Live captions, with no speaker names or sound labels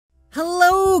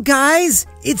Hello guys,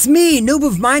 it's me, Noob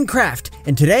of Minecraft,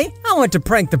 and today I want to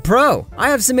prank the pro. I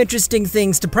have some interesting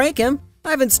things to prank him.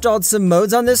 I've installed some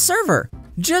modes on this server.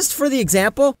 Just for the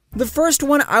example, the first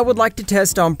one I would like to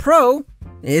test on pro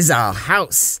is a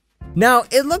house. Now,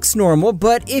 it looks normal,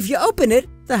 but if you open it,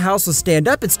 the house will stand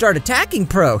up and start attacking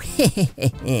pro.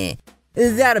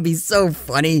 That'll be so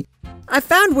funny. I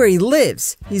found where he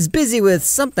lives. He's busy with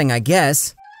something, I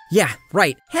guess. Yeah,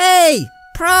 right. Hey,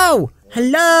 pro!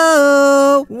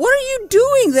 Hello? What are you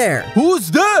doing there?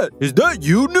 Who's that? Is that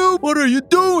you, Noob? What are you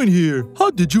doing here?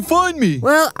 How did you find me?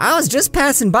 Well, I was just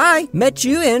passing by, met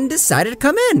you, and decided to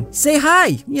come in. Say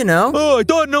hi, you know. Oh, I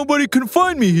thought nobody can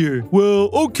find me here. Well,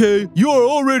 okay, you are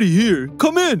already here.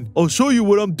 Come in. I'll show you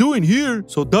what I'm doing here.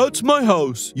 So that's my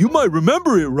house. You might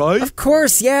remember it, right? Of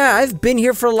course, yeah. I've been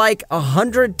here for like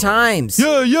 100 times.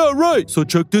 Yeah, right. So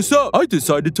check this out. I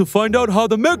decided to find out how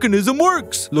the mechanism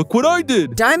works. Look what I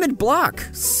did. Diamond block.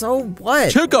 So what?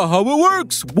 Check out how it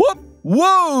works. Whoop.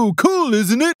 Whoa, cool,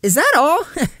 isn't it? Is that all?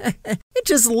 It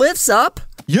just lifts up?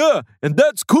 Yeah, and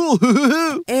that's cool.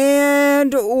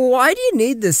 And why do you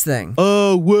need this thing?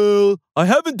 Well, I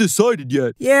haven't decided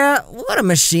yet. Yeah, what a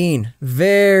machine.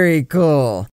 Very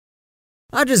cool.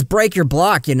 I'll just break your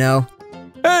block, you know.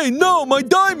 Hey, no, my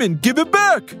diamond. Give it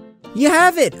back. You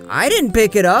have it. I didn't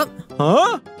pick it up.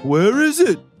 Huh? Where is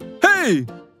it? Hey,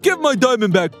 give my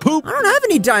diamond back, poop. I don't have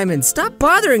any diamonds. Stop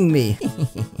bothering me.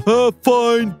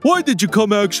 Fine. Why did you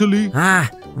come, actually?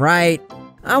 Right.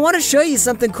 I want to show you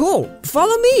something cool.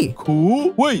 Follow me.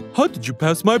 Cool? Wait, how did you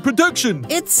pass my protection?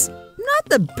 It's not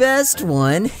the best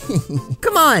one.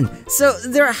 Come on. So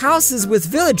there are houses with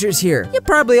villagers here. You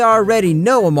probably already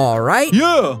know them all, right?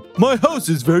 Yeah, my house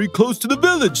is very close to the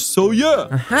village, so yeah.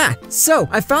 Aha. So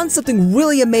I found something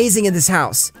really amazing in this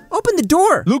house. Open the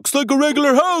door. Looks like a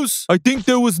regular house. I think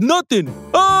there was nothing.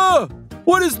 Ah!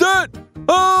 What is that?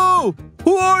 Oh!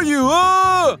 Who are you?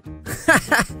 Ah!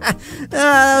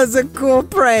 That was a cool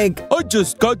prank. I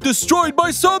just got destroyed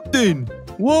by something.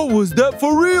 What was that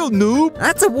for real, Noob?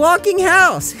 That's a walking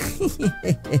house.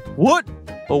 What?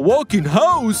 A walking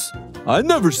house? I've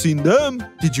never seen them.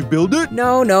 Did you build it?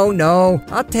 No.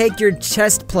 I'll take your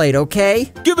chest plate,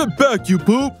 okay? Give it back, you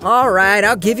poop. All right,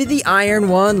 I'll give you the iron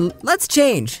one. Let's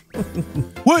change.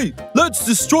 Wait, let's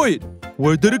destroy it.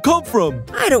 Where did it come from?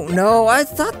 I don't know. I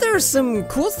thought there were some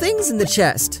cool things in the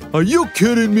chest. Are you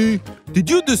kidding me? Did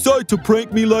you decide to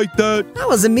prank me like that? That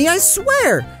wasn't me, I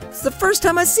swear. It's the first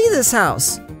time I see this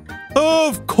house.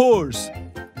 Of course.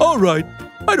 All right,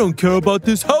 I don't care about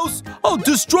this house. I'll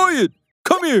destroy it.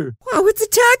 Come here. Wow, it's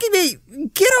attacking me.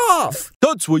 Get off.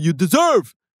 That's what you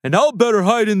deserve. And I'll better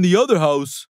hide in the other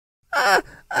house.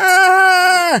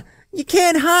 You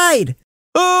can't hide.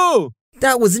 Oh!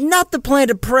 That was not the plan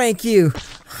to prank you.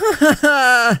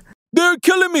 They're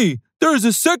killing me. There's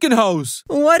a second house.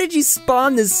 Why did you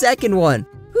spawn the second one?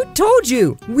 Who told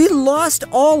you? We lost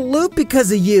all loot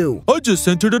because of you. I just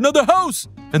entered another house,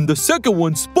 and the second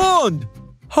one spawned.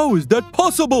 How is that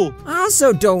possible? I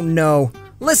also don't know.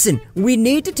 Listen, we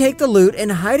need to take the loot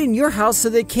and hide in your house so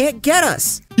they can't get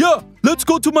us. Yeah, let's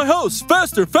go to my house.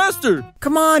 Faster, faster.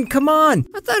 Come on.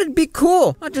 I thought it'd be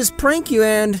cool. I'll just prank you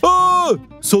and...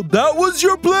 So that was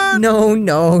your plan?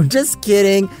 No, just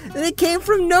kidding. They came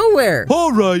from nowhere.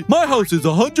 All right, my house is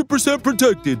 100%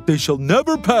 protected. They shall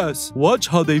never pass. Watch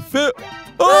how they fit.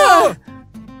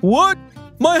 What?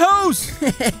 My house!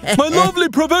 My lovely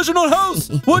professional house!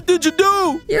 What did you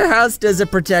do? Your house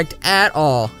doesn't protect at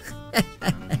all.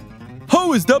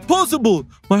 How is that possible?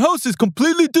 My house is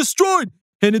completely destroyed,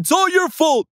 and it's all your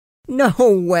fault. No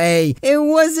way. It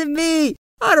wasn't me.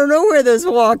 I don't know where those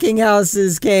walking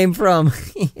houses came from.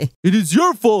 It is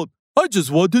your fault. I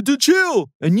just wanted to chill,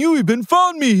 and you even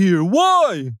found me here.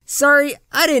 Why? Sorry,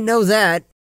 I didn't know that.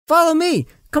 Follow me.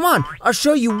 Come on, I'll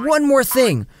show you one more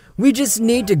thing. We just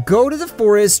need to go to the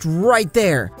forest right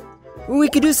there. We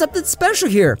could do something special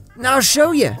here. I'll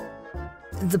show you.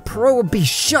 The pro will be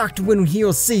shocked when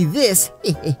he'll see this.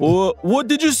 What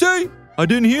did you say? I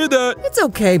didn't hear that. It's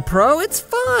okay, pro. It's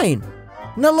fine.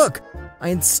 Now look, I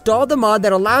installed the mod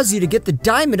that allows you to get the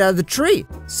diamond out of the tree.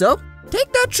 So,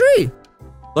 take that tree.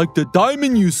 Like the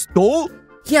diamond you stole?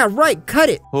 Yeah, right. Cut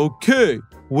it. Okay.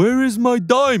 Where is my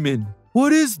diamond?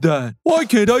 What is that? Why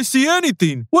can't I see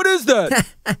anything? What is that?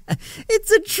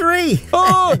 It's a tree.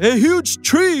 A huge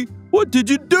tree. What did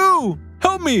you do?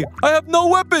 Help me. I have no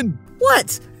weapon.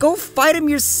 What? Go fight him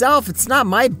yourself. It's not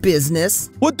my business.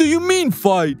 What do you mean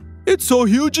fight? It's so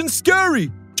huge and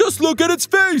scary. Just look at its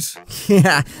face.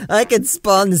 Yeah, I can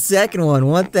spawn the second one.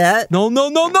 Want that? No.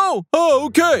 Oh,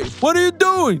 okay. What are you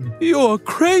doing? You are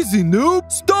crazy,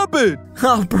 Noob. Stop it.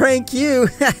 I'll prank you.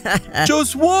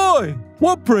 Just why?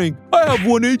 What prank? I have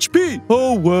 1 HP.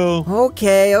 Oh, well.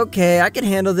 Okay, I can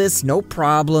handle this, no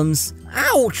problems.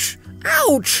 Ouch!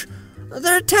 Ouch!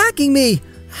 They're attacking me!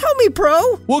 Help me,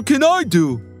 Pro! What can I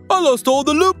do? I lost all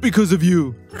the loot because of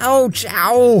you. Ouch,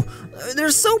 ow!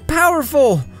 They're so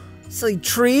powerful! Silly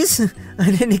trees, I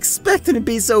didn't expect them to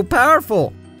be so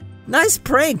powerful. Nice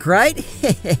prank, right?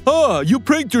 You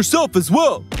pranked yourself as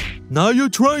well. Now you're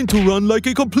trying to run like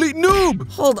a complete noob.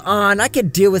 Hold on, I can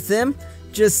deal with them.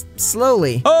 Just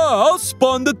slowly. I'll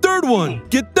spawn the 3rd one.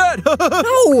 Get that?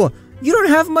 No! You don't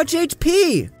have much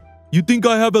HP! You think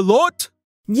I have a lot?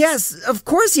 Yes, of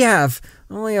course you have.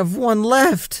 I only have 1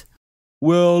 left.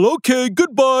 Well, okay,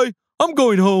 goodbye. I'm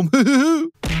going home.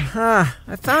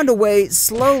 I found a way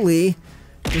slowly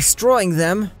destroying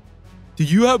them. Do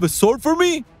you have a sword for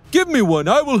me? Give me one,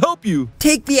 I will help you.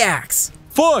 Take the axe.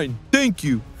 Fine, thank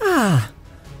you.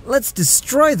 Let's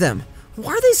destroy them.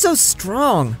 Why are they so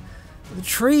strong? The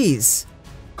trees.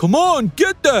 Come on,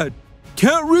 get that.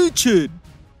 Can't reach it.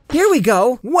 Here we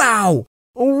go. Wow.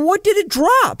 What did it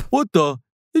drop? What the?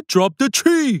 It dropped a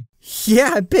tree.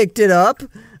 Yeah, I picked it up.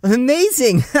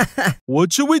 Amazing.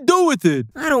 What should we do with it?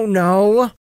 I don't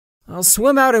know. I'll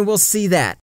swim out and we'll see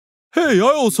that. Hey,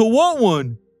 I also want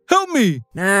one. Help me.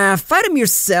 Nah, fight him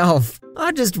yourself.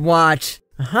 I'll just watch.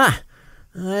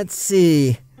 Let's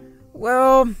see.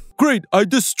 Well... Great, I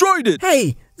destroyed it.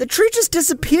 Hey, the tree just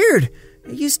disappeared.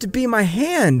 It used to be my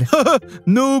hand.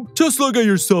 Noob, just look at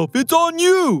yourself. It's on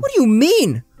you. What do you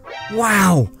mean?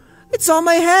 Wow, it's on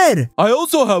my head. I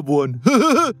also have one.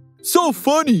 So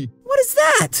funny. What is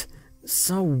that?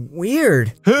 So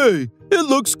weird. Hey, it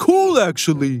looks cool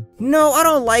actually. No, I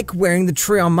don't like wearing the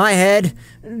tree on my head.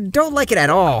 Don't like it at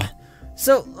all.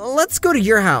 So let's go to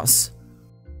your house.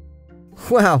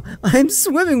 Wow, I'm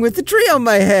swimming with the tree on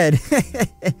my head.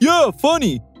 Yeah,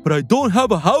 funny. But I don't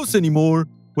have a house anymore.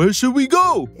 Where should we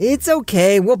go? It's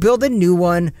okay, we'll build a new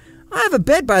one. I have a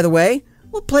bed, by the way.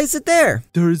 We'll place it there.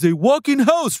 There is a walk-in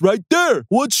house right there.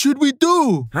 What should we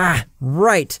do?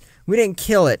 Right. We didn't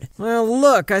kill it. Well,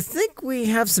 look, I think we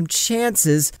have some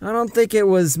chances. I don't think it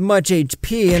was much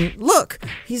HP. And look,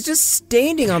 he's just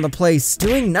standing on the place,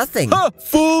 doing nothing.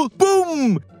 Fool!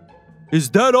 Boom! Is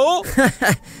that all?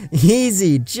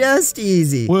 Easy, just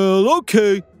easy. Well,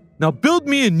 okay. Now build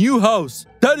me a new house.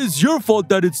 That is your fault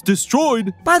that it's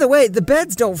destroyed. By the way, the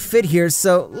beds don't fit here,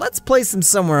 so let's place them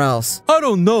somewhere else. I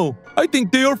don't know. I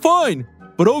think they are fine.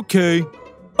 But okay.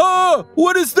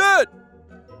 What is that?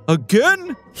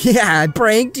 Again? Yeah, I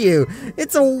pranked you.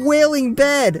 It's a wailing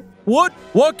bed. What?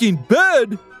 Walking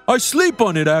bed? I sleep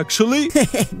on it actually.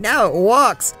 Now it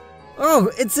walks.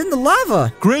 Oh, it's in the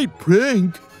lava. Great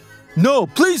prank. No,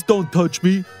 please don't touch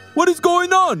me. What is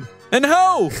going on? And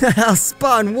how? I'll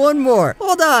spawn one more.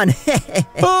 Hold on.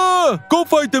 Go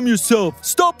fight them yourself.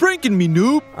 Stop pranking me,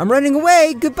 noob. I'm running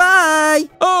away. Goodbye.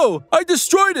 Oh, I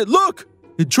destroyed it. Look,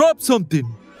 it dropped something.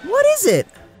 What is it?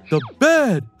 The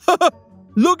bed.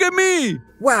 Look at me.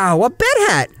 Wow, a bed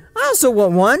hat. I also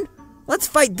want one. Let's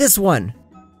fight this one.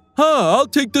 I'll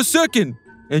take the second.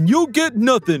 And you'll get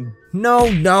nothing.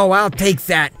 No, I'll take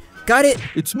that. Got it?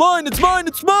 It's mine, it's mine,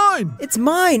 it's mine!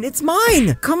 It's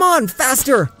mine! Come on,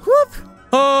 faster! Whoop!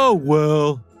 Oh,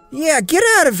 well. Yeah, get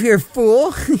out of here,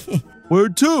 fool! Where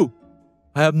to?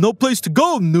 I have no place to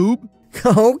go, noob.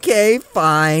 Okay,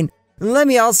 fine. Let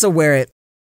me also wear it.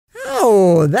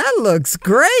 Oh, that looks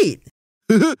great!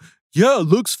 Yeah, it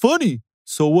looks funny.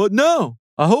 So what now?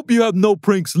 I hope you have no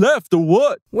pranks left, or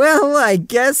what? Well, I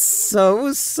guess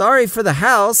so. Sorry for the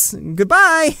house.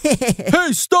 Goodbye!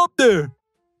 Hey, stop there!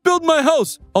 Build my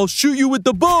house. I'll shoot you with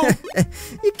the bow.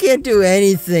 You can't do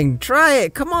anything. Try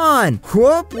it. Come on.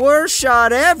 Whoop, worst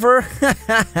shot ever.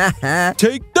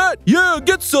 Take that. Yeah,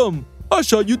 get some. I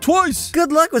shot you twice.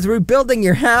 Good luck with rebuilding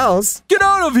your house. Get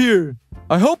out of here.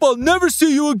 I hope I'll never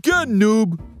see you again,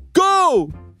 noob.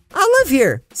 Go. I'll live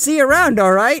here. See you around,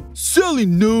 all right? Silly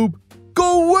noob.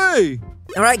 Go away.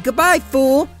 All right, goodbye,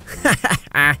 fool.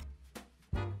 That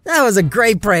was a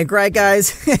great prank, right,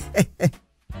 guys?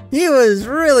 He was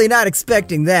really not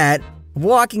expecting that. A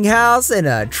walking house and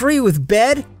a tree with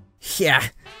bed? Yeah,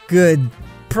 good.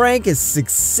 Prank is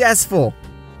successful.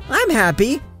 I'm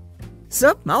happy.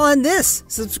 So, I'll end this.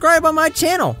 Subscribe on my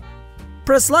channel.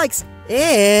 Press likes.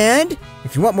 And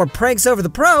if you want more pranks over the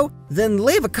pro, then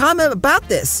leave a comment about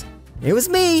this. It was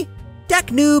me,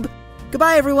 DakNoob.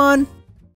 Goodbye, everyone.